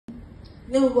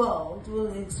the world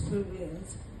will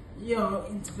experience your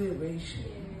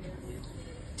inspiration.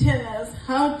 Tell us,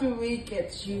 how do we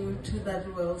get you to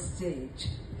that world stage?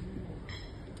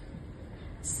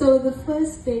 So the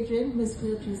first pageant, Miss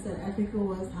Wheelchair South Africa,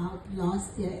 was held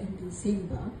last year in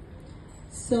December.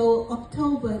 So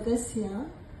October this year,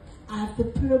 I have the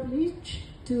privilege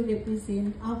to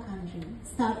represent our country,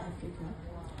 South Africa,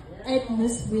 at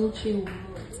Miss Wheelchair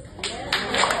World.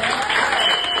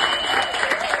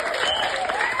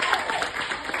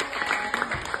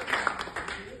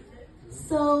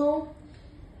 So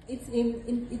it's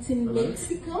in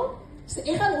Mexico. So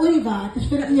ek gaan oor die water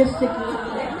vir die eerste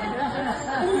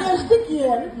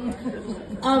keer.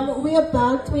 We're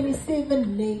about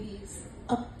 27 ladies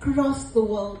across the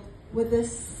world with the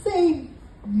same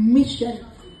mission,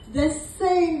 the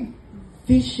same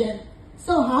vision.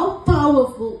 So how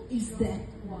powerful is that?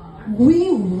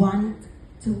 We want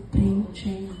to bring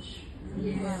change.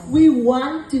 Yes. We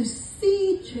want to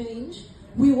see change.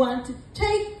 We want to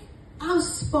take our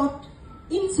spot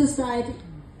in society,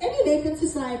 any vacant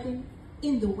society,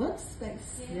 in the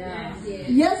workspace. Yes.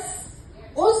 Yes.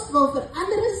 Ons wil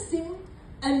verandering sien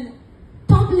in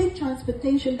public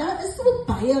transportation. Daar is so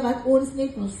baie wat ons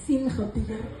net wil sien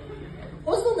gebeur.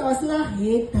 Ons wil nou slag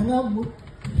hê, dinge moet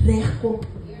regkom.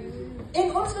 En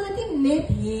ons wil dit nie net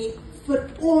hê vir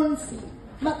ons nie,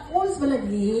 maar ons wil dit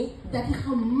hê dat die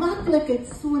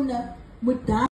gemaklikheidssone moet daar